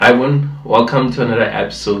Hi everyone, welcome to another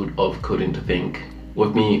episode of Coding to Think.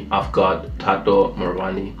 With me, I've got Thato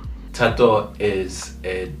Morobane. Thato is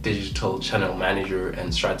a digital channel manager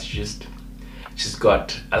and strategist. She's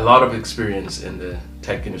got a lot of experience in the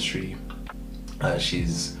tech industry.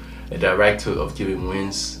 She's a director of Giving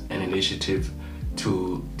Wins, an initiative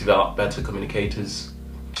to develop better communicators.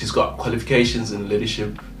 She's got qualifications in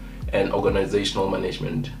leadership and organizational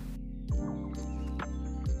management.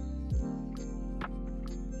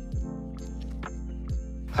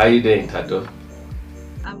 How are you doing, Thato?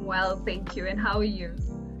 I'm well, thank you. And how are you?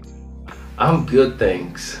 I'm good,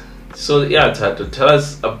 thanks. So yeah, Thato, tell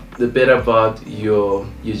us a bit about your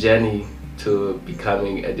journey to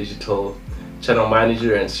becoming a digital channel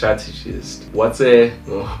manager and strategist. What's a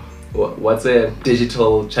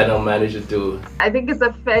digital channel manager do? I think it's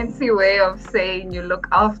a fancy way of saying you look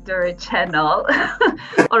after a channel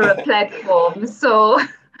or a platform. So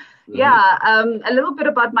Mhm. a little bit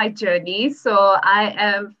about my journey. So I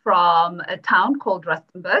am from a town called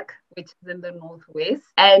Rustenburg, which is in the northwest.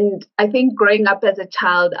 And I think growing up as a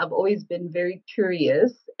child, I've always been very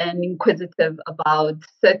curious and inquisitive about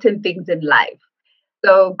certain things in life.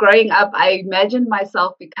 So growing up, I imagined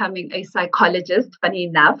myself becoming a psychologist, funny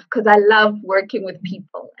enough, because I love working with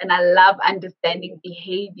people and I love understanding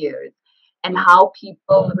behaviors and how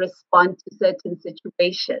people respond to certain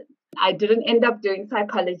situations. I didn't end up doing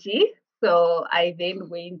psychology. So I then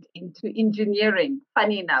went into engineering.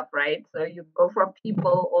 Funny enough, right? So you go from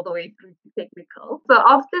people all the way through to technical. So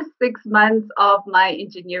after 6 months of my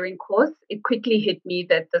engineering course, it quickly hit me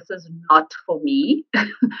that this is not for me.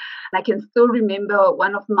 I can still remember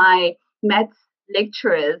one of my maths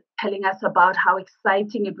lecturers telling us about how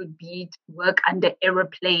exciting it would be to work under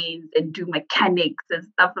aeroplanes and do mechanics and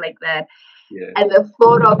stuff like that. Yeah. And the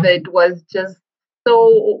thought of it was just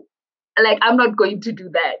so like, I'm not going to do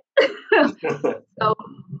that. So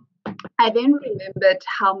I then remembered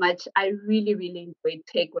how much I really, really enjoyed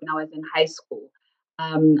tech when I was in high school.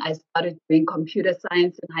 I started doing computer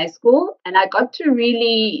science in high school, and I got to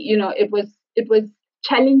really, it was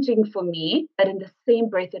challenging for me, but in the same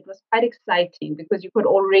breath, it was quite exciting because you could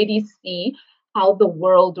already see how the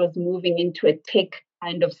world was moving into a tech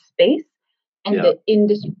kind of space, and Yeah. the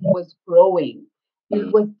industry was growing. It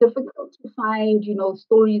Mm. was difficult to find,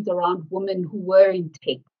 stories around women who were in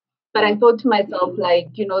tech. But I Mm. thought to myself,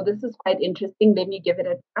 like, this is quite interesting. Let me give it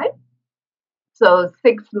a try. So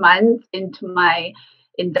 6 months into my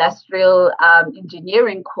industrial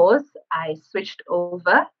engineering course, I switched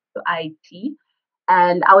over to IT.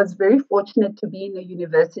 And I was very fortunate to be in a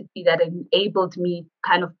university that enabled me to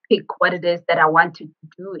kind of pick what it is that I wanted to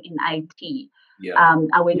do in IT. Yeah.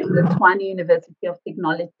 I went to the Tshwane University of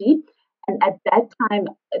Technology. And at that time,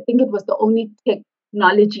 I think it was the only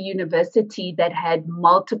technology university that had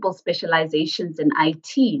multiple specializations in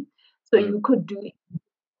IT. So Mm. you could do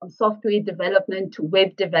from software development to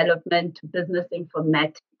web development to business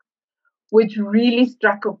informatics, which really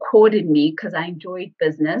struck a chord in me because I enjoyed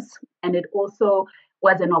business. And it also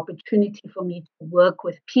was an opportunity for me to work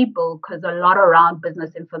with people because a lot around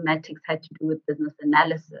business informatics had to do with business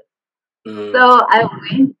analysis. So Mm. I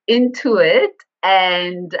went into it,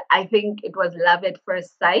 and I think it was love at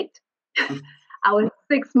first sight. I was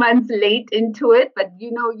 6 months late into it, but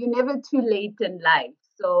you're never too late in life.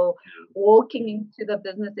 So walking into the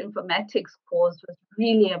business informatics course was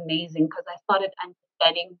really amazing because I started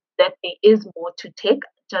understanding that there is more to tech,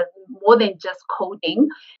 just more than just coding.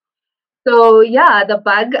 So yeah,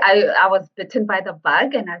 I was bitten by the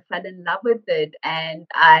bug and I fell in love with it, and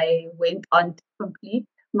I went on to complete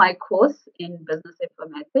my course in business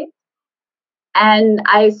informatics. And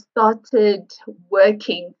I started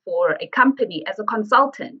working for a company as a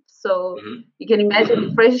consultant. So Mhm. you can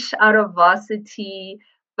imagine fresh out of varsity,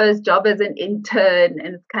 first job as an intern,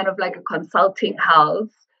 and it's kind of like a consulting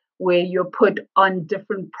house where you're put on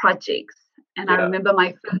different projects. And I Yeah. remember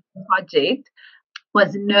my first project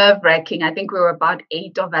was nerve wracking. I think we were about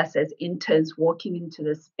 8 of us as interns walking into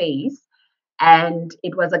the space, and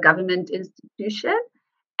it was a government institution.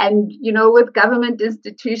 And with government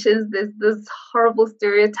institutions, there's this horrible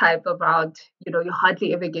stereotype about, you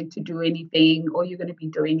hardly ever get to do anything. All you're going to be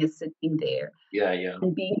doing is sitting there. Yeah. Yeah.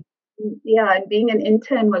 And being an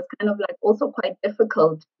intern was kind of like also quite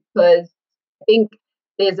difficult because I think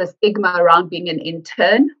there's a stigma around being an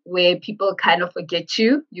intern where people kind of forget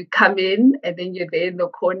you. You come in and then you're there in the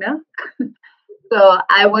corner. So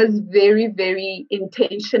I was very, very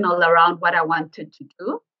intentional around what I wanted to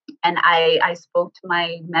do. And I spoke to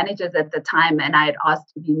my managers at the time and I had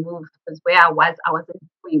asked to be moved because where I wasn't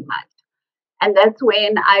doing much. And that's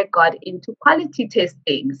when I got into quality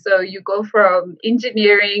testing. So you go from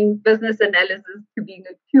engineering, business analysis to being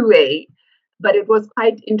a QA. But it was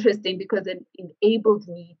quite interesting because it enabled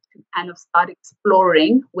me to kind of start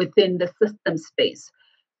exploring within the system space.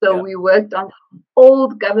 So we worked on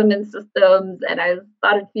old government systems, and I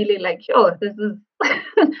started feeling like, oh, this is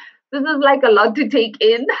this is like a lot to take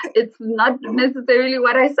in. It's not necessarily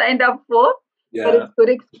what I signed up for, but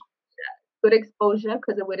it's good exposure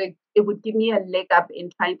because it would give me a leg up in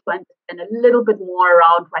trying to understand a little bit more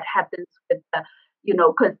around what happens with the,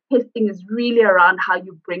 because testing is really around how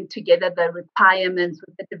you bring together the requirements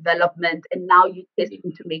with the development, and now you're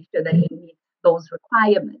testing to make sure that it meets those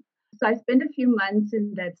requirements. So I spent a few months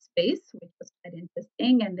in that space, which was quite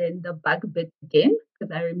interesting, and then the bug bit again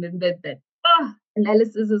because I remembered that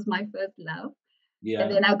analysis is my first love.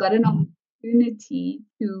 And then I got an opportunity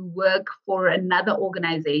to work for another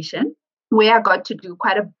organization where I got to do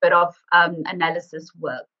quite a bit of analysis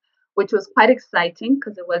work, which was quite exciting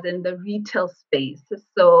because it was in the retail space.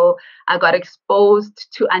 So I got exposed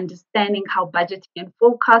to understanding how budgeting and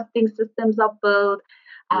forecasting systems are built,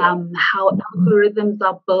 how algorithms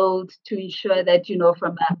are built to ensure that,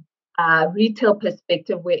 from a retail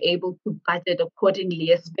perspective, we're able to budget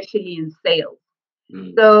accordingly, especially in sales.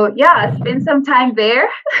 So I spent some time there,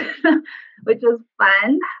 which was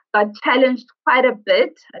fun. Got challenged quite a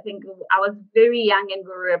bit. I think I was very young, and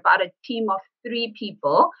we were about a team of 3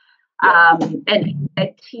 people. And in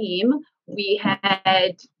that team, we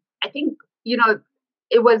had, I think,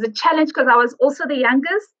 it was a challenge because I was also the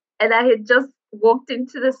youngest, and I had just walked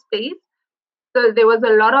into the space. So there was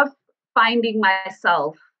a lot of finding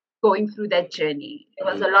myself going through that journey.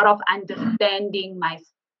 There was a lot of understanding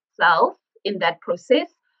myself in that process,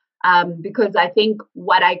 because I think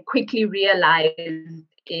what I quickly realized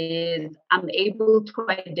is I'm able to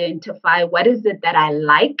identify what is it that I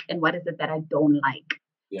like and what is it that I don't like.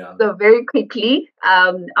 So very quickly,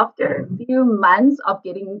 after a few months of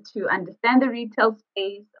getting to understand the retail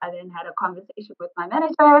space, I then had a conversation with my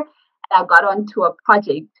manager, and I got onto a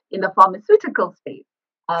project in the pharmaceutical space.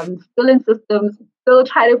 Still in systems, still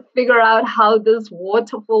trying to figure out how this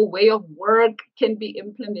waterfall way of work can be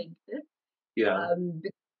implemented.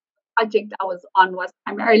 The project I was on was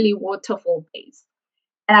primarily waterfall based.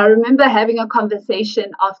 And I remember having a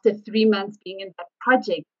conversation after 3 months being in that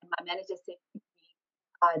project, and my manager said to me,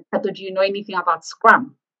 Thato, do you know anything about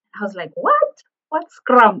Scrum? I was like, what? What's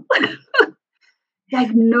Scrum?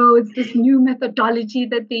 Like, no, it's this new methodology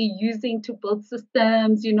that they're using to build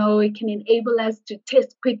systems. It can enable us to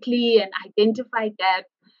test quickly and identify gaps.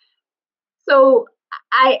 So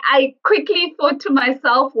I quickly thought to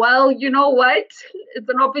myself, well, you know what? It's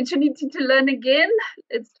an opportunity to learn again.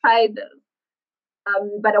 Let's try this.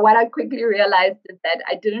 But what I quickly realized is that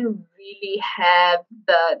I didn't really have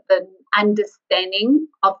the understanding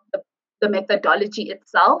of the methodology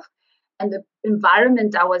itself. And the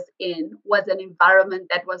environment I was in was an environment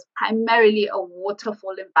that was primarily a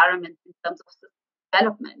waterfall environment in terms of system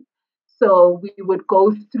development. So we would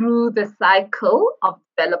go through the cycle of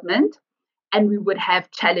development, and we would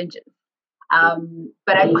have challenges.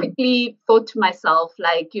 But I quickly thought to myself,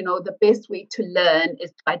 the best way to learn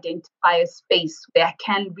is to identify a space where I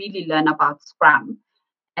can really learn about Scrum.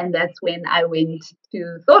 And that's when I went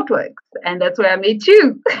to ThoughtWorks, and that's where I met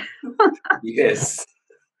you. Yes.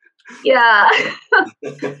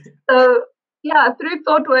 So, through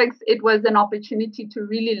ThoughtWorks, it was an opportunity to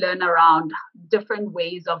really learn around different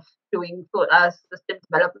ways of doing system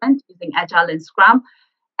development using Agile and Scrum,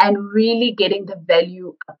 and really getting the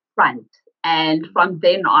value up front. And from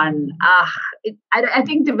then on, I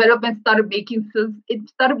think development started making sense. It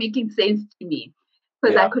started making sense to me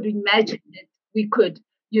because I could imagine that we could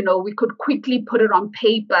quickly put it on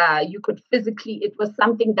paper. You could physically, it was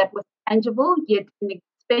something that was tangible yet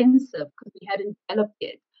inexpensive because we hadn't developed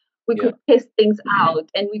yet. We could test things out,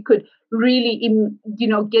 and we could really,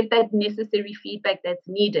 get that necessary feedback that's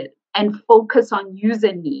needed and focus on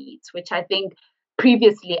user needs, which I think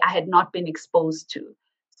previously I had not been exposed to.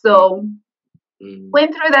 So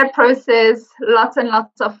went through that process, lots and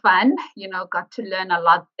lots of fun, got to learn a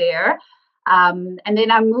lot there. And then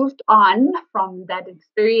I moved on from that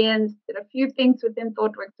experience, did a few things within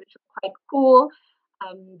ThoughtWorks, which was quite cool.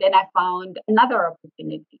 Then I found another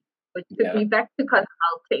opportunity, which took me back to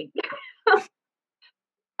consulting.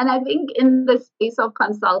 And I think in the space of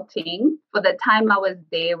consulting, for the time I was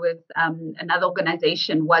there with another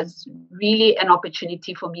organization, was really an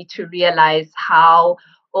opportunity for me to realize how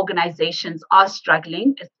organizations are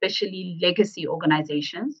struggling, especially legacy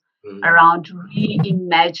organizations, around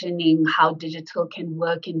reimagining how digital can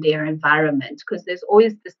work in their environment. Because there's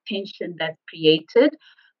always this tension that's created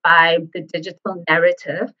by the digital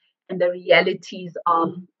narrative and the realities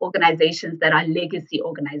of organizations that are legacy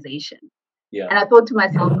organizations. Yeah. And I thought to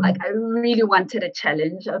myself, like, I really wanted a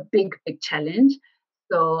challenge, a big, big challenge.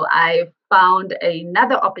 So I found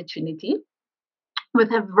another opportunity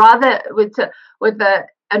with a rather with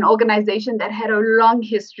an organization that had a long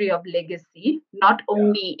history of legacy, not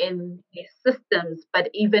only in their systems but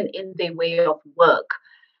even in their way of work.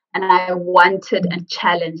 And I wanted a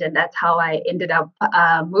challenge, and that's how I ended up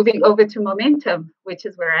moving over to Momentum, which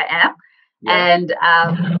is where I am. Yeah. And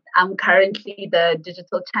I'm currently the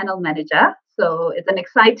digital channel manager. So it's an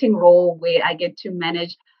exciting role where I get to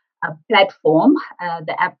manage a platform,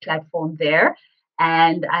 the app platform there.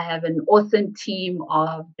 And I have an awesome team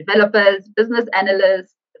of developers, business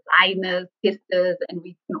analysts, designers, testers, and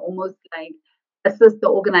we can almost like assist the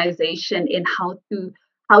organization in how to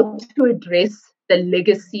address the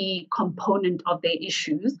legacy component of their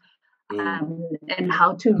issues, and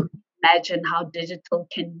how to imagine how digital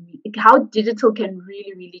can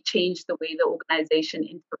really, really change the way the organization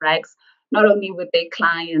interacts, not only with their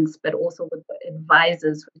clients but also with the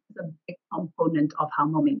advisors, which is a big component of how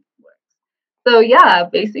Momentum works. So yeah,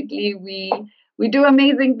 basically we do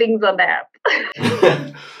amazing things on the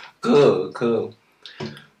app. Cool, cool.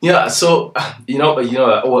 Yeah, so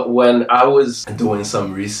when I was doing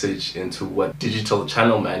some research into what digital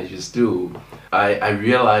channel managers do, I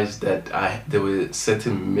realized that there were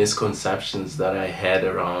certain misconceptions that I had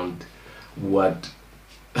around what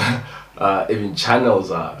even channels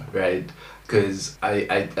are, right? Because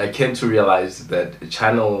I came to realize that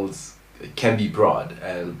channels can be broad,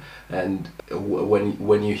 and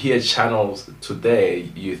when you hear channels today,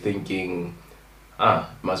 you're thinking,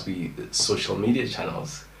 must be social media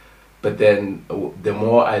channels. But then the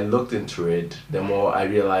more I looked into it, the more I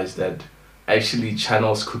realized that actually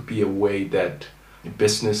channels could be a way that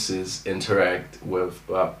businesses interact with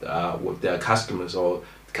their customers, or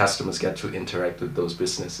customers get to interact with those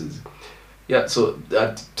businesses. Yeah, so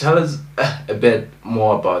tell us a bit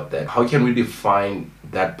more about that. How can we define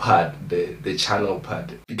that part, the channel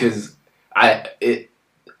part? Because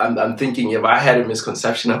I'm thinking, if I had a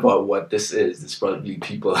misconception about what this is, there's probably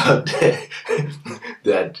people out there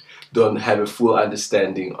that don't have a full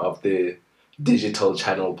understanding of the digital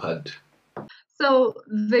channel part. So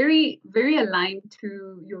very, very aligned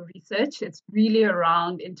to your research. It's really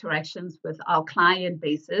around interactions with our client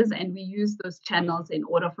bases, and we use those channels in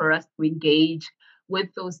order for us to engage with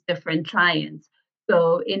those different clients.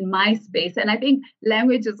 So in my space, and I think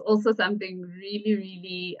language is also something really,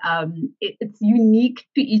 really it's unique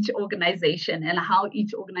to each organization and how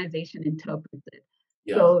each organization interprets it.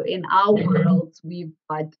 Yeah. So in our worlds, we've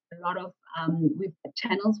got a lot of we've got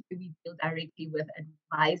channels where we deal directly with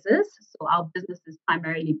advisors. So our business is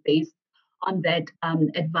primarily based on that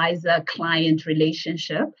advisor-client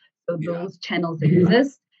relationship. So Yeah. those channels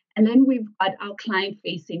exist. And then we've got our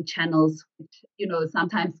client-facing channels, which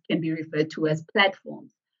sometimes can be referred to as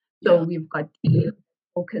platforms. So Yeah. we've got teams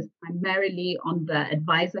focused primarily on the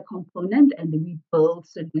advisor component, and then we build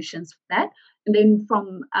solutions for that. And then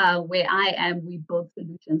from where I am, we build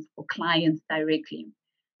solutions for clients directly.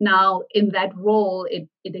 Now, in that role, it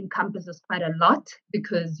encompasses quite a lot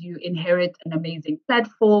because you inherit an amazing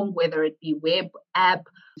platform, whether it be web, app,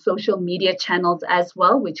 social media channels as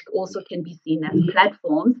well, which also can be seen as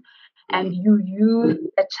platforms. And you use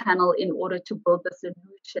a channel in order to build the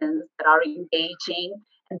solutions that are engaging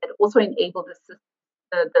and that also enable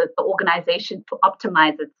the organization to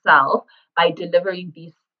optimize itself by delivering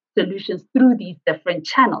these solutions through these different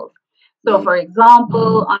channels. So, for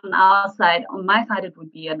example, on my side, it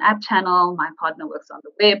would be an app channel. My partner works on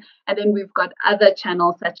the web. And then we've got other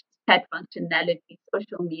channels such as chat functionality,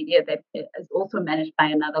 social media that is also managed by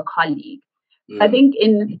another colleague. I think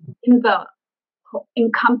in the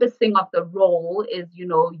encompassing of the role is,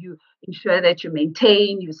 you ensure that you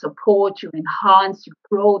maintain, you support, you enhance, you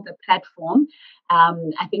grow the platform.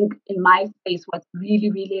 I think in my space, what's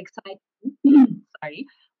really, really exciting, sorry,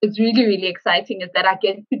 what's really, really exciting is that I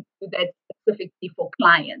get to do that specifically for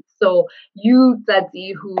clients. So you,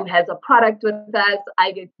 Zazi, who has a product with us,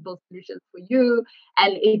 I get those solutions for you.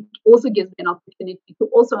 And it also gives me an opportunity to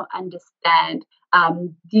also understand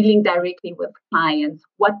dealing directly with clients,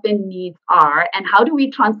 what their needs are, and how do we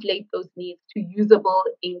translate those needs to usable,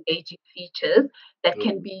 engaging features that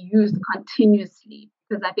can be used continuously.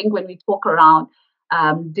 Because I think when we talk around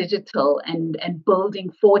digital and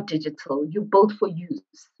building for digital, you build for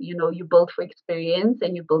use, you build for experience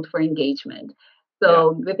and you build for engagement.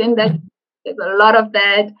 So within that, there's a lot of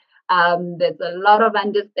that. There's a lot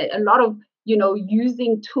of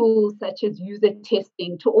using tools such as user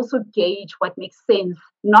testing to also gauge what makes sense,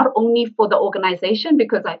 not only for the organization,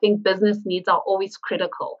 because I think business needs are always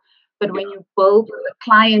critical, but when you build the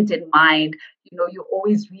client in mind, you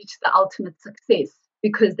always reach the ultimate success,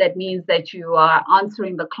 because that means that you are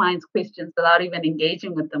answering the client's questions without even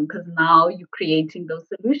engaging with them, because now you're creating those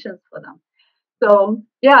solutions for them. So,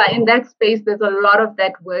 yeah, in that space, there's a lot of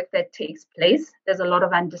that work that takes place. There's a lot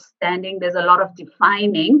of understanding, there's a lot of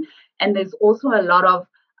defining, and there's also a lot of,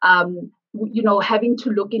 having to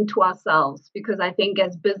look into ourselves. Because I think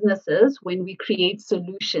as businesses, when we create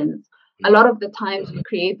solutions, a lot of the times we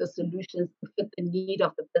create the solutions to fit the need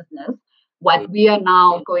of the business. What we are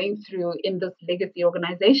now going through in this legacy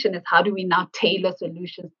organization is how do we now tailor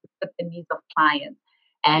solutions to fit the needs of clients?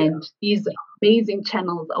 And these amazing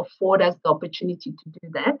channels afford us the opportunity to do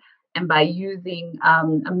that. And by using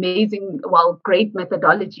great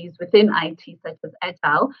methodologies within IT, such as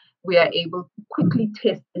Agile, we are able to quickly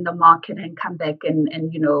test in the market and come back and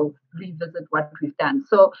revisit what we've done.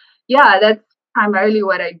 So, yeah, that's primarily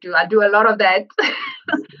what I do. I do a lot of that.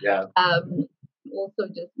 Yeah. Also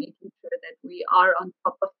just making sure that we are on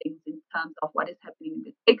top of things in terms of what is happening in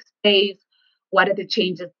the tech space, what are the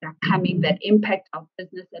changes that are coming that impact our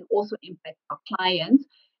business and also impact our clients,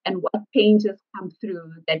 and what changes come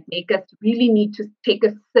through that make us really need to take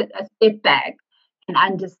a step back and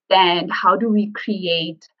understand how do we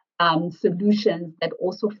create solutions that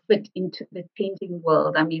also fit into the changing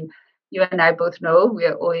world. I mean, you and I both know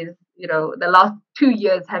we're always, the last 2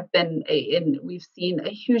 years have been we've seen a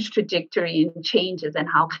huge trajectory in changes and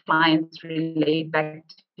how clients relate back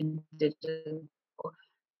to digital.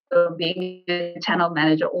 So being a channel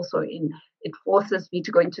manager also it forces me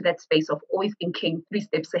to go into that space of always thinking 3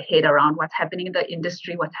 steps ahead around what's happening in the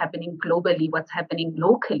industry, what's happening globally, what's happening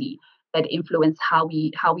locally that influence how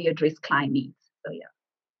we address client needs. So yeah.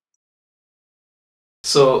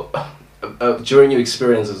 So during your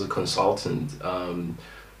experience as a consultant,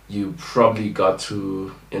 you probably got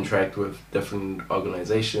to interact with different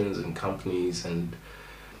organizations and companies, and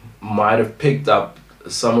might have picked up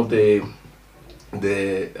some of the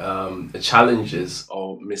challenges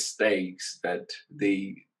or mistakes that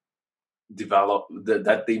they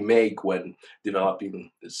that they make when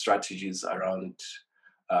developing strategies around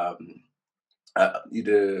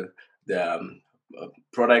either the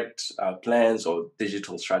product plans or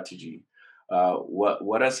digital strategy.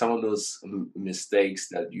 What are some of those mistakes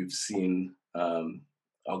that you've seen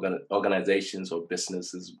organizations or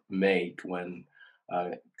businesses make when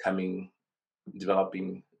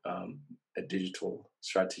developing a digital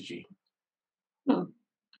strategy?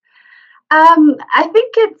 I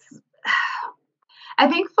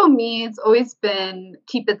think for me, it's always been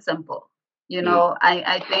keep it simple.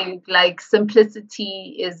 I think like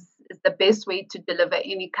simplicity is the best way to deliver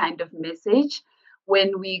any kind of message.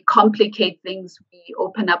 When we complicate things, we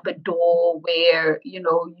open up a door where, you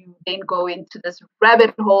then go into this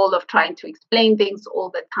rabbit hole of trying to explain things all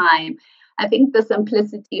the time. I think the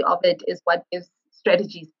simplicity of it is what gives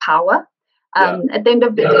strategies power. At the end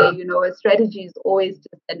of the day, a strategy is always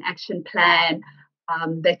just an action plan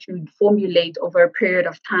that you formulate over a period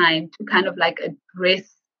of time to kind of like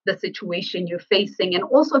address the situation you're facing, and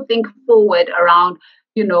also think forward around,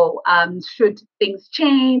 should things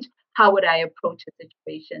change, how would I approach a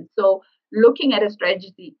situation? So looking at a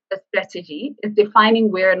strategy is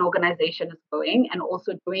defining where an organization is going and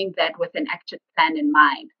also doing that with an action plan in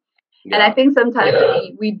mind. Yeah. And I think sometimes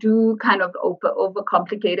we do kind of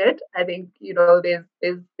overcomplicate it. I think,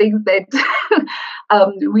 there's things that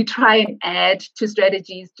we try and add to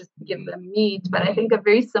strategies just to give them meat. But I think a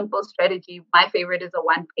very simple strategy, my favorite, is a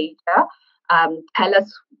one-pager. Tell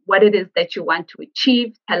us what it is that you want to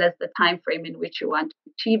achieve. Tell us the time frame in which you want to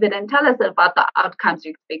achieve it, and tell us about the outcomes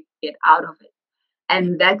you expect to get out of it.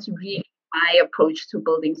 And that's really my approach to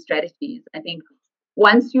building strategies. I think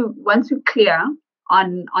once you're clear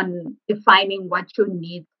on defining what your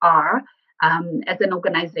needs are as an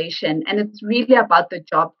organization, and it's really about the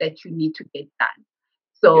job that you need to get done.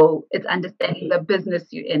 So it's understanding the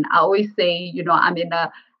business you're in. I always say,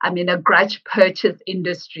 I'm in a grudge purchase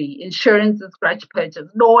industry. Insurance is grudge purchase.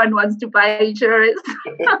 No one wants to buy insurance.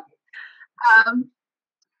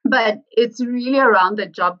 But it's really around the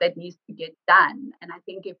job that needs to get done. And I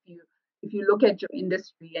think if you look at your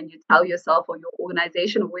industry and you tell yourself or your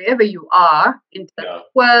organization, wherever you are in terms of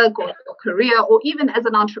work or your career, or even as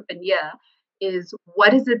an entrepreneur, is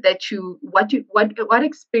what is it that what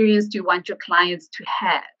experience do you want your clients to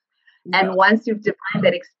have? And once you've defined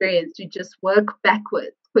that experience, you just work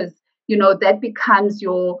backwards, because that becomes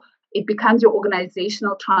your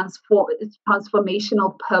organizational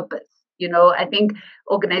transformational purpose. I think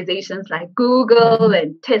organizations like Google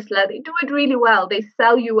and Tesla, they do it really well. They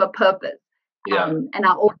sell you a purpose. Yeah. And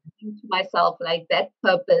I always think to myself, like, that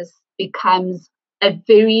purpose becomes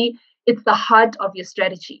it's the heart of your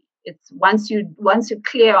strategy. It's once you're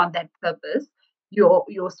clear on that purpose,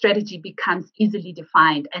 your strategy becomes easily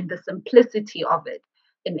defined, and the simplicity of it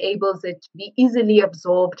enables it to be easily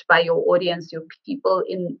absorbed by your audience, your people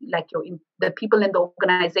the people in the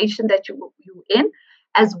organization that you in,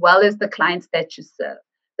 as well as the clients that you serve.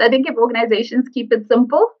 So I think if organizations keep it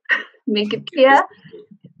simple, make it clear,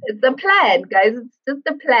 it's a plan, guys. It's just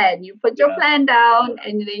a plan. You put your Yeah. plan down,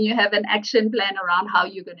 and then you have an action plan around how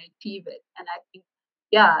you're going to achieve it. And I think,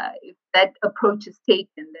 yeah, if that approach is taken,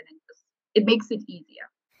 then it makes it easier.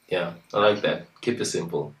 Yeah, I like that. Keep it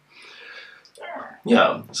simple.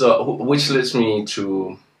 Yeah. So, which leads me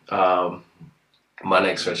to my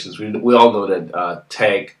next questions. We all know that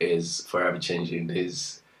tech is forever changing.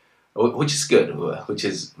 Which is good, which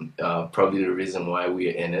is probably the reason why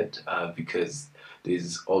we're in it, because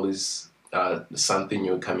there's always something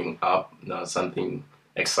new coming up, something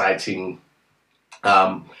exciting.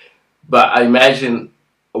 Um, but I imagine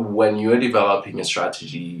when you're developing a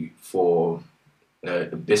strategy for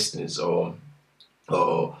a business, or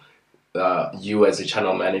you as a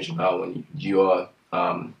channel manager now, when you're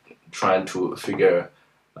trying to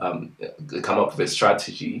come up with a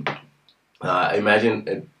strategy, I imagine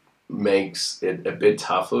it makes it a bit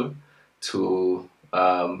tougher to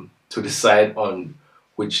decide on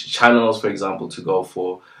which channels, for example, to go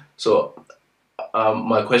for. So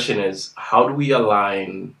my question is, how do we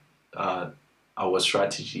align our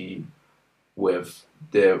strategy with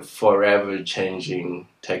the forever changing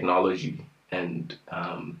technology and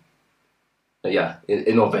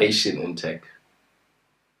innovation in tech?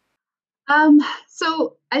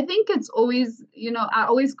 So I think it's always, I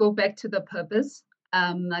always go back to the purpose.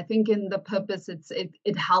 I think in the purpose,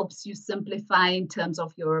 it helps you simplify in terms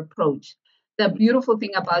of your approach. The beautiful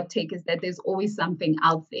thing about tech is that there's always something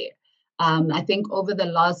out there. I think over the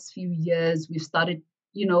last few years, we've started,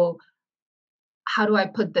 how do I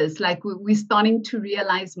put this? Like, we're starting to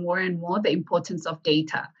realize more and more the importance of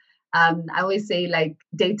data. I always say, like,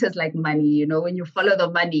 data is like money. When you follow the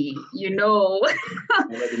money,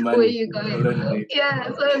 where you're going.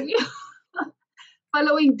 Yeah, so if you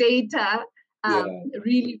following data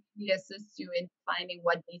really, really assists you in finding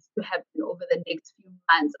what needs to happen over the next few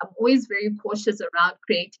months. I'm always very cautious around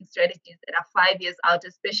creating strategies that are 5 years out,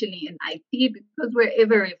 especially in IT, because we're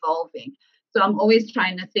ever evolving. So I'm always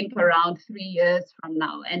trying to think around 3 years from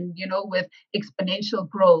now. And, with exponential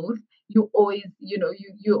growth, you always,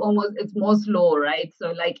 you almost, it's Moore's law, right?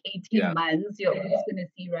 So like 18 months, you're always going to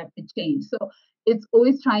see rapid change. So it's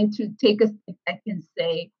always trying to take a step back and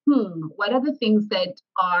say, what are the things that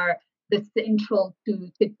are the central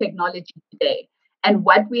to technology today? And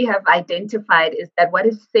what we have identified is that what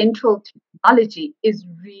is central to technology is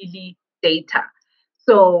really data.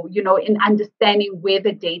 So, in understanding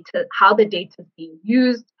how the data is being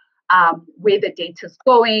used, where the data is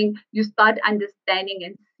going, you start understanding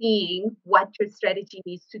and seeing what your strategy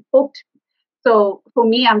needs to talk to. So for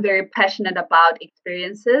me, I'm very passionate about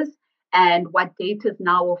experiences, and what data is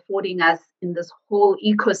now affording us in this whole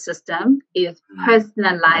ecosystem is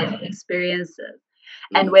personalized experiences.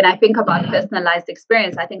 And when I think about personalized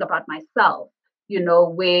experience, I think about myself,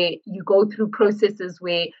 where you go through processes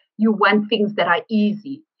where you want things that are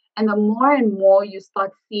easy. And the more and more you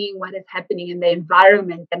start seeing what is happening in the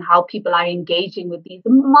environment and how people are engaging with these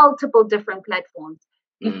multiple different platforms,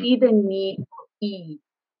 you see the need for ease.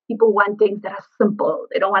 People want things that are simple.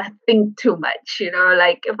 They don't want to think too much.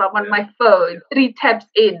 Like, if I'm on my phone, 3 taps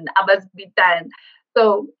in, I must be done.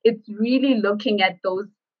 So it's really looking at those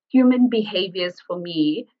human behaviors for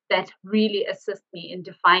me that really assist me in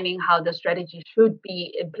defining how the strategy should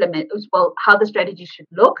be implemented, well, how the strategy should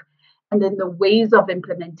look. And then the ways of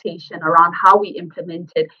implementation around how we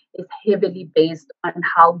implement it is heavily based on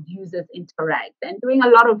how users interact, and doing a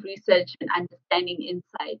lot of research and understanding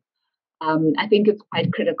insights. I think it's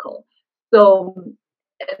quite critical. So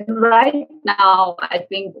right now, I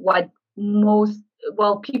think what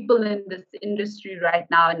people in this industry right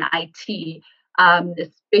now in IT,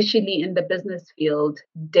 especially in the business field,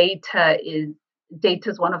 data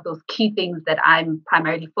is one of those key things that I'm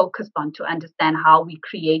primarily focused on to understand how we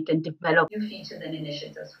create and develop new features and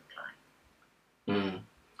initiatives for clients.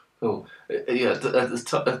 Cool. Yeah,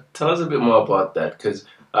 tell us a bit more about that, because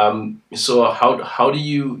so how do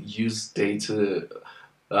you use data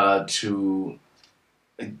to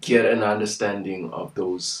get an understanding of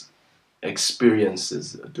those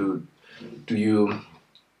experiences? Do you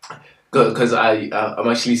Because I'm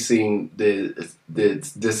actually seeing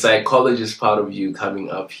the psychologist part of you coming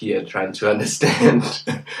up here, trying to understand.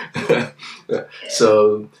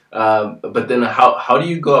 So, but then how do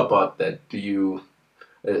you go about that? Do you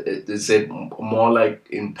is it more like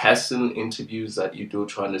in person interviews that you do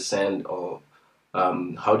to understand, or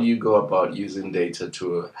how do you go about using data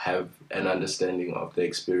to have an understanding of the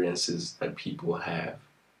experiences that people have?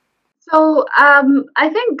 So I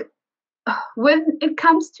think when it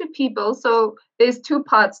comes to people, so there's two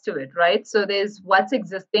parts to it, right? So there's what's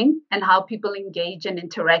existing and how people engage and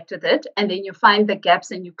interact with it. And then you find the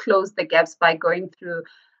gaps and you close the gaps by going through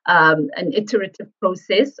an iterative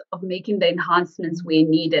process of making the enhancements where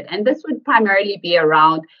needed. And this would primarily be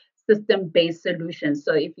around system-based solutions.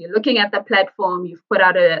 So if you're looking at the platform, you've put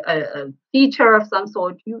out a feature of some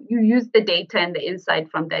sort, you use the data and the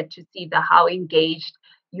insight from that to see the how engaged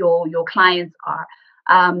your clients are.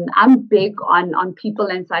 I'm big on people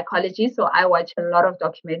and psychology, so I watch a lot of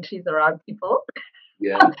documentaries around people.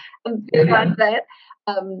 Yeah. I'm big on that.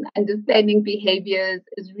 Understanding behaviors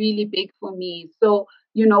is really big for me. So,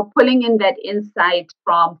 pulling in that insight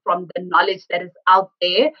from the knowledge that is out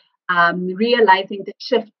there, realizing the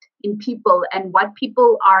shift in people and what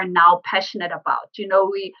people are now passionate about.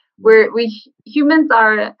 We humans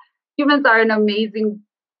are an amazing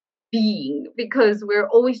being because we're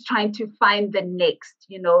always trying to find the next.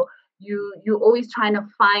 You're always trying to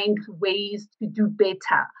find ways to do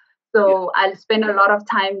better. So I'll spend a lot of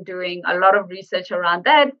time doing a lot of research around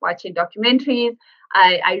that, watching documentaries.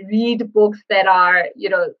 I read books that are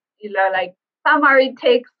like some are in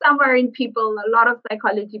tech, some are in people, a lot of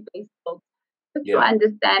psychology based books, just to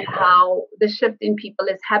understand how the shift in people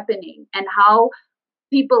is happening and how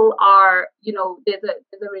people are, there's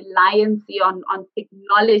a reliance on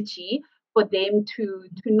technology for them to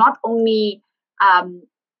not only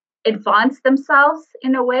advance themselves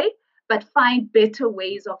in a way, but find better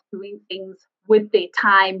ways of doing things with their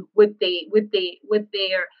time, with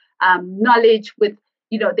their knowledge, with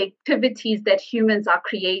the activities that humans are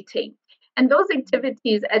creating. And those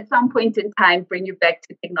activities at some point in time bring you back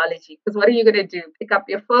to technology. Because what are you going to do? Pick up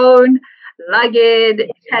your phone, log in,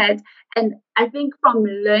 chat. And I think from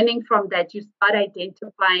learning from that, you start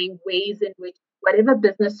identifying ways in which whatever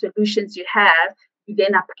business solutions you have, you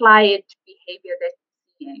then apply it to behavior that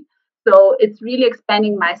you're seeing. So it's really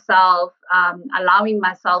expanding myself, allowing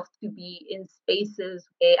myself to be in spaces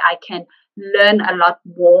where I can learn a lot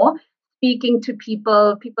more. Speaking to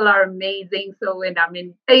people, people are amazing. So when I'm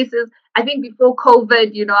in places, I think before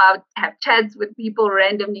COVID, I would have chats with people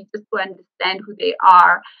randomly just to understand who they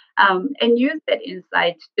are, and use that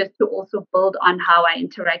insight just to also build on how I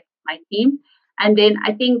interact with my team. And then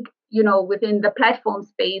I think, within the platform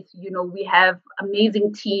space, we have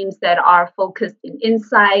amazing teams that are focused in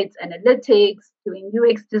insights, analytics, doing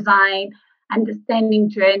UX design, understanding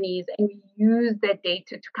journeys, and we use that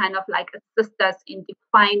data to kind of like assist us in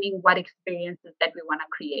defining what experiences that we want to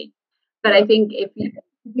create. But I think if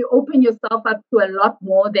you open yourself up to a lot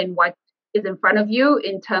more than what is in front of you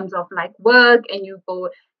in terms of like work, and you go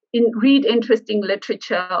read interesting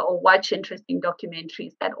literature or watch interesting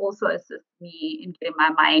documentaries, that also assists me in getting my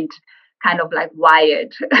mind kind of like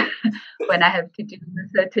wired when I have to deal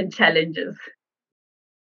with certain challenges.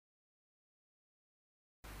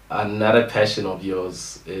 Another passion of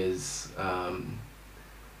yours is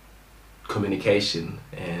communication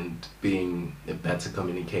and being a better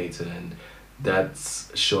communicator, and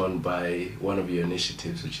that's shown by one of your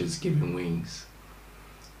initiatives, which is giving wings.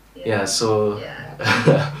 Yeah, so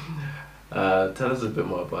tell us a bit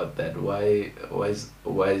more about that. Why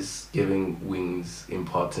is giving wings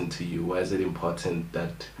important to you? Why is it important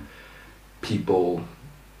that people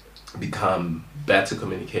become better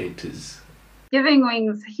communicators? Giving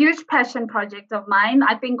Wings, huge passion project of mine.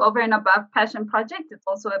 I think over and above passion project, it's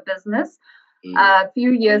also a business. A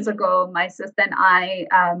few years ago, my sister and I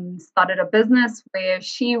started a business where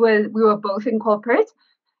we were both in corporate,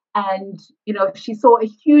 and she saw a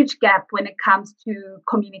huge gap when it comes to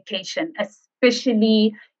communication,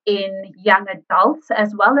 especially in young adults,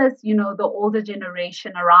 as well as the older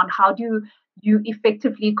generation, around how do you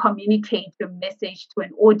effectively communicate your message to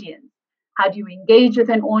an audience. How do you engage with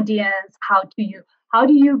an audience? How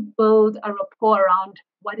do you build a rapport around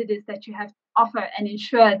what it is that you have to offer, and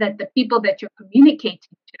ensure that the people that you're communicating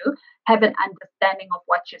to have an understanding of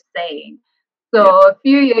what you're saying? So a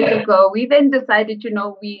few years ago, we then decided,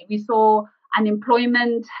 we saw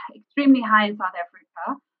unemployment extremely high in South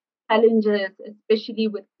Africa, challenges, especially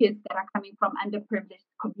with kids that are coming from underprivileged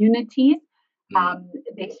communities.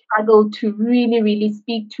 They struggle to really, really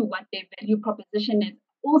speak to what their value proposition is.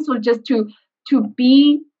 Also, just to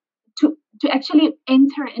be to actually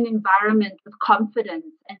enter an environment with confidence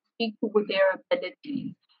and speak to their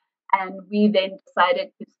abilities. And we then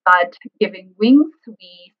decided to start giving wings.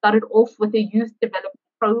 We started off with a youth development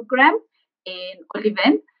program in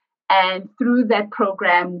Oliven. And through that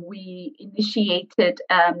program, we initiated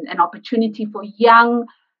an opportunity for young,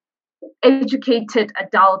 educated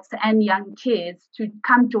adults and young kids to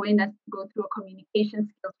come join us to go through a communication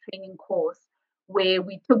skills training course where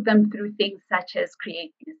we took them through things such as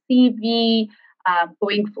creating a CV,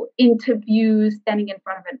 going for interviews, standing in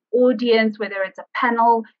front of an audience, whether it's a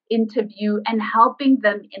panel interview, and helping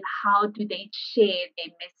them in how do they share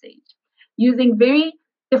their message using very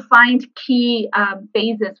defined key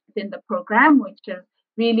phases within the program, which is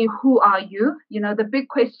really, who are you? You know, the big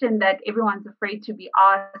question that everyone's afraid to be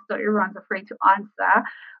asked or everyone's afraid to answer.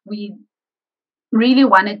 We really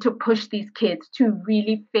wanted to push these kids to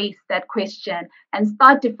really face that question and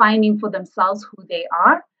start defining for themselves who they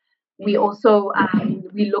are. We also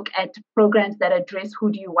we look at programs that address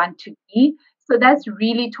who do you want to be. So that's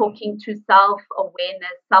really talking to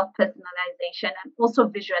self-awareness, self-personalization, and also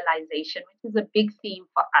visualization, which is a big theme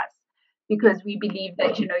for us because we believe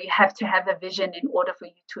that, you know, you have to have a vision in order for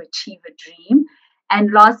you to achieve a dream.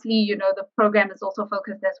 And lastly, you know, the program is also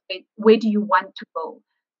focused as where do you want to go?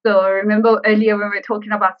 So remember earlier when we were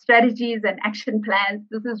talking about strategies and action plans,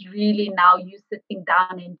 this is really now you sitting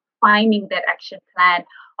down and finding that action plan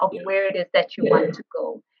of where it is that you want to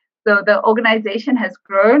go. So the organization has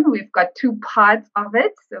grown. We've got two parts of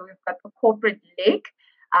it. So we've got the corporate leg.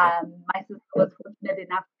 My sister was fortunate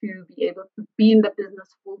enough to be able to be in the business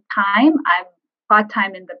full time. I'm part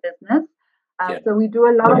time in the business. So we do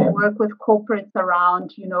a lot of work with corporates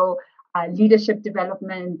around, you know, leadership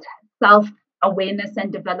development, self-awareness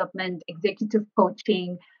and development, executive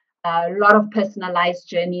coaching, a lot of personalized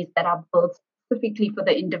journeys that are built specifically for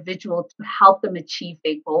the individual to help them achieve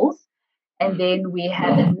their goals. And then we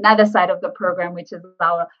have another side of the program, which is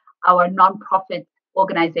our nonprofit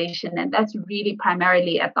organization. And that's really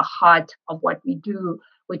primarily at the heart of what we do,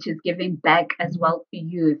 which is giving back as well to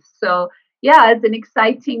youth. So yeah, it's an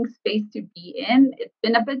exciting space to be in. It's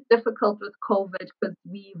been a bit difficult with COVID because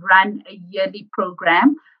we run a yearly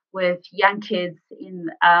program with young kids in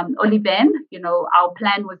Oliven. You know, our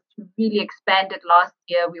plan was to really expand it last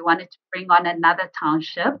year. We wanted to bring on another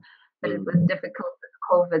township, but it was difficult with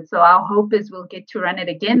COVID. So our hope is we'll get to run it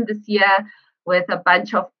again this year with a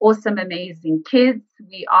bunch of awesome, amazing kids.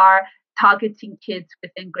 We are targeting kids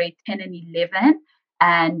within grade 10 and 11.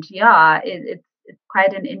 And yeah, it's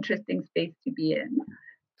quite an interesting space to be in.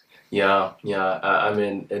 Yeah. I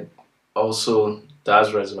mean, it also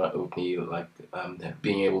does resonate with me, like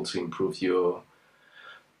being able to improve your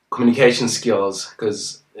communication skills,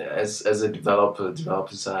 because as a developer,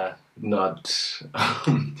 developers are not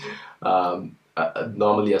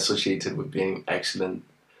normally associated with being excellent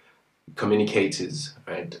communicators,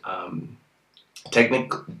 right?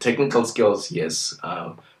 Technical skills, yes,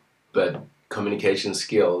 but communication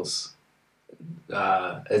skills,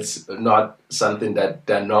 it's not something that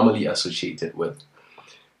they're normally associated with.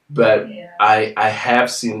 But I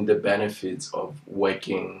have seen the benefits of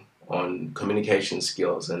working on communication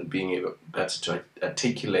skills and being able better to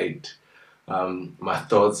articulate my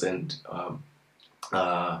thoughts and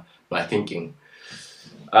my thinking.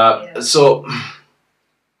 So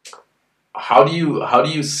how do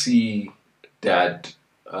you see that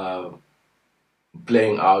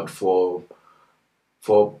playing out for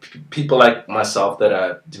people like myself that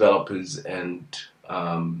are developers, and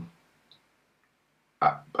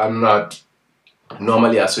I'm not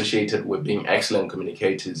normally associated with being excellent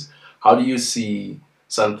communicators? How do you see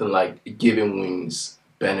something like giving wings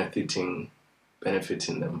benefiting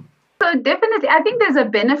them? So definitely, I think there's a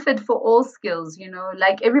benefit for all skills, you know,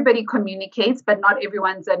 like everybody communicates, but not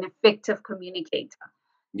everyone's an effective communicator.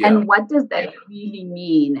 Yeah. And what does that really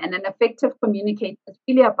mean? And an effective communicator is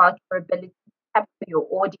really about your ability to capture your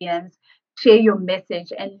audience, share your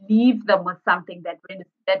message, and leave them with something that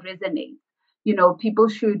resonates. You know, people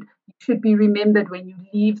should be remembered when you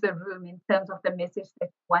leave the room in terms of the message that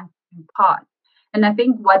you want to impart. And I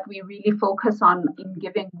think what we really focus on in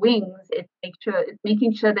giving wings is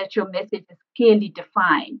making sure that your message is clearly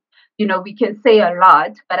defined. You know, we can say a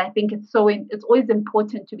lot, but I think it's always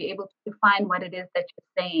important to be able to define what it is that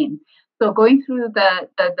you're saying. So going through the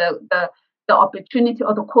opportunity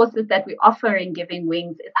or the courses that we offer in Giving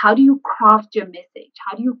Wings is, how do you craft your message?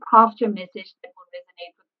 How do you craft your message that will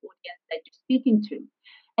resonate with the audience that you're speaking to?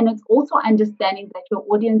 And it's also understanding that your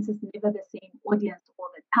audience is never the same audience all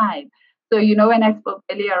the time. So, you know, when I spoke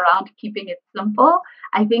earlier around keeping it simple,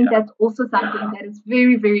 I think that's also something that is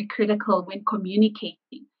very, very critical when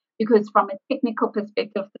communicating. because from a technical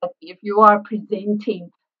perspective, that if you are presenting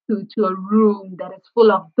to a room that is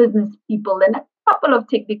full of business people and a couple of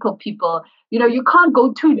technical people, you can't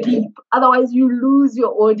go too deep, otherwise you lose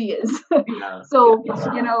your audience. Yeah. So,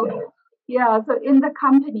 Yeah. yeah, so in the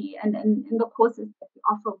company and in the courses that we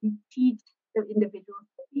offer, we teach the individuals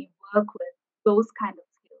that we work with those kind of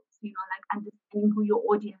skills, like understanding who your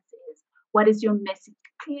audience is, what is your message,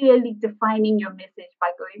 clearly defining your message by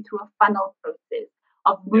going through a funnel process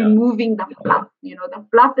of Yeah. removing the fluff. The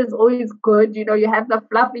fluff is always good. You have the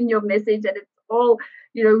fluff in your message and it's all,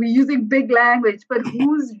 we're using big language, but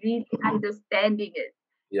who's really understanding it?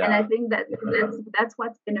 And I Yeah. think that's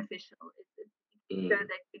what's beneficial. Is making sure Mm.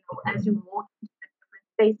 that, as you walk into the different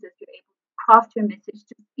spaces, you're able to craft your message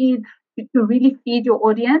to feed, to really feed your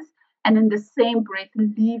audience, and in the same breath,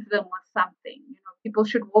 leave them with something. People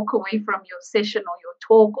should walk away from your session or your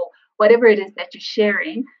talk or whatever it is that you're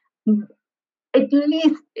sharing. At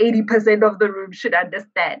least 80% of the room should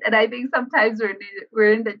understand. And I think sometimes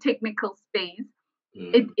we're in the technical space.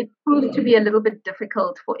 Mm. It proves to be a little bit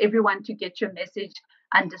difficult for everyone to get your message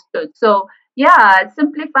understood. So, yeah,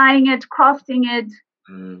 simplifying it, crafting it,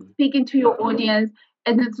 Mm. speaking to your audience.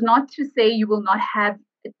 And it's not to say you will not have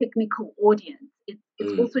a technical audience.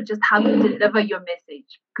 It's Mm. also just how you deliver your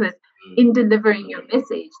message. Because Mm. in delivering your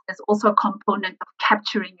message, there's also a component of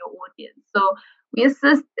capturing your audience. So we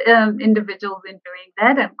assist individuals in doing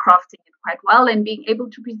that and crafting it quite well and being able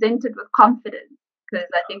to present it with confidence. Because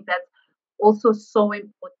I think that's also so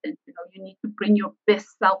important. You need to bring your best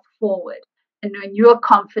self forward. And when you're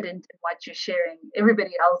confident in what you're sharing,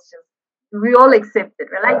 everybody else just, we all accept it.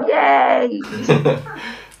 We're like, yay!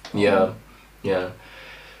 Yeah. Yeah.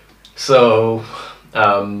 So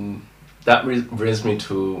that brings me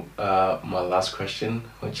to my last question,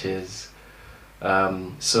 which is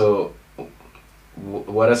so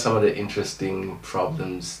what are some of the interesting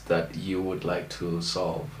problems that you would like to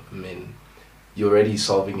solve? I mean, you're already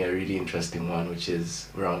solving a really interesting one, which is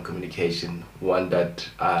around communication, one that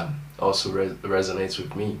also resonates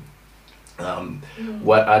with me.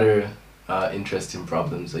 What other interesting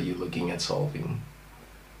problems are you looking at solving?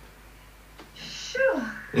 Sure.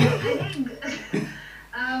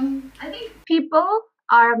 I think people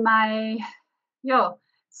are my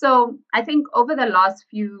so I think over the last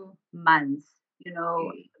few months,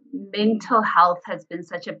 mental health has been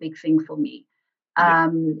such a big thing for me. Yeah.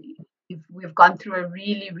 Um, we've gone through a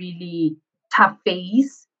really, really tough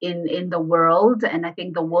phase in the world, and I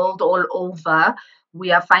think the world all over,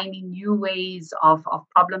 we are finding new ways of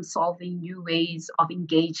problem solving, new ways of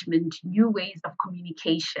engagement, new ways of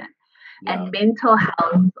communication. Yeah. And mental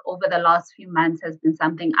health over the last few months has been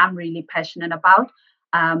something I'm really passionate about.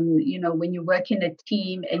 When you work in a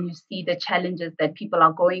team and you see the challenges that people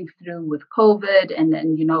are going through with COVID and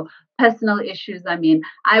personal issues. I mean,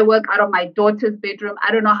 I work out of my daughter's bedroom.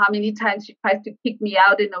 I don't know how many times she tries to kick me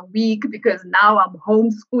out in a week because now I'm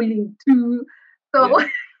homeschooling too. Yeah.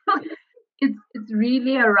 So it's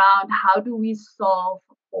really around how do we solve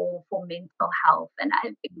for mental health. And I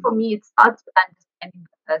think for me, it starts with understanding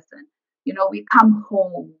the person. We come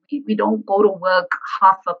home, we don't go to work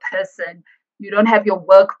half a person. You don't have your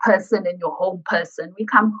work person and your home person. We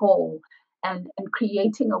come home, and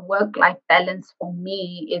creating a work life balance for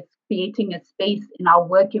me is creating a space in our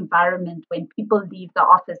work environment when people leave the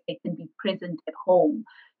office, they can be present at home.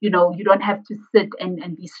 You don't have to sit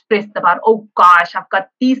and be stressed about, oh gosh, I've got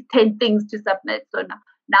these 10 things to submit. So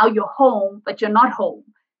now you're home, but you're not home.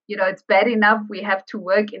 It's bad enough we have to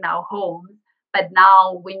work in our homes, but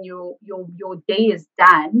now when your day is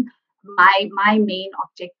done, my main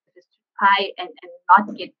objective is to try and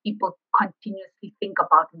not get people to continuously think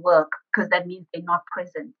about work, because that means they're not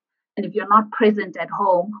present. And if you're not present at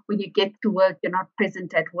home, when you get to work, you're not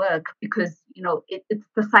present at work, because it's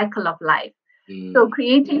the cycle of life. So Mm.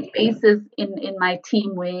 creating spaces in my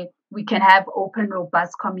team where we can have open,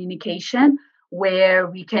 robust communication, where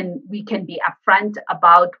we can be upfront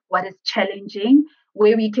about what is challenging,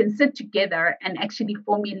 where we can sit together and actually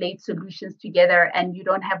formulate solutions together, and you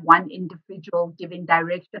don't have one individual giving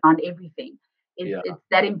direction on everything. It's, Yeah. it's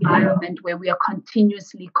that environment where we are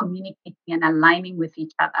continuously communicating and aligning with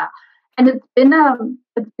each other. And it's been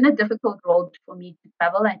a difficult road for me to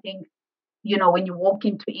travel. I think when you walk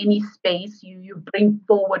into any space, you bring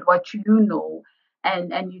forward what you know,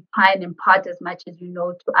 and you try and impart as much as you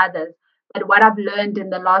know to others. But what I've learned in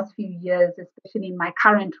the last few years, especially in my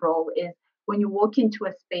current role, is when you walk into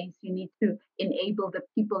a space, you need to enable the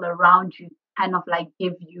people around you, kind of like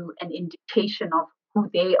give you an indication of who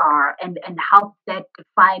they are, and help that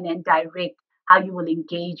define and direct how you will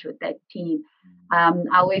engage with that team. I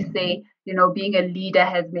always say, being a leader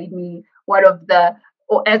has made me one of the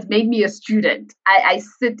or has made me a student. I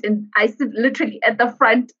sit literally at the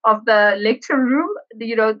front of the lecture room.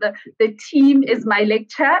 The team is my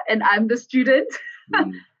lecturer and I'm the student.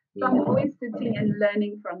 So I'm always sitting and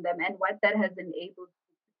learning from them. And what that has enabled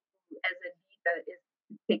me as a leader is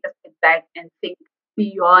to take a step back and think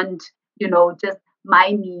beyond, just my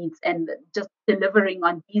needs and just delivering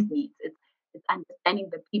on these needs. It's understanding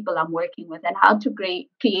the people I'm working with and how to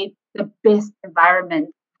create the best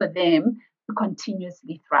environment for them to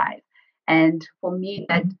continuously thrive. And for me,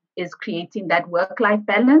 that is creating that work-life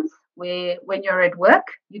balance where when you're at work,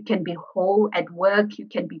 you can be whole at work, you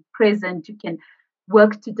can be present, you can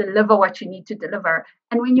work to deliver what you need to deliver.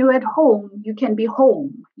 And when you're at home, you can be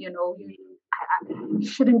home. You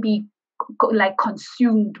shouldn't be like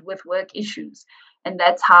consumed with work issues. And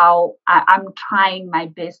that's how I'm trying my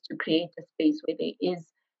best to create a space where there is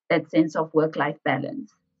that sense of work-life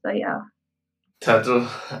balance. So yeah. Thato,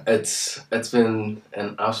 it's been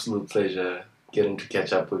an absolute pleasure getting to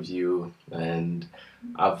catch up with you, and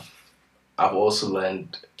I've I've also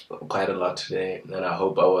learned quite a lot today, and I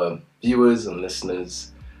hope our viewers and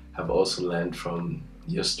listeners have also learned from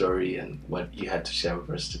your story and what you had to share with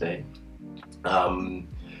us today. Um,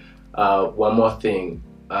 one more thing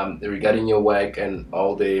regarding your work and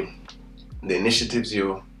all the initiatives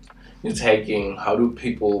you're taking. How do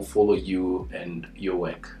people follow you and your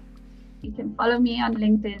work? You can follow me on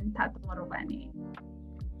LinkedIn, Thato Morobane.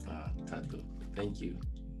 Thato, thank you.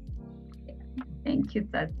 Thank you,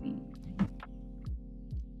 Tati.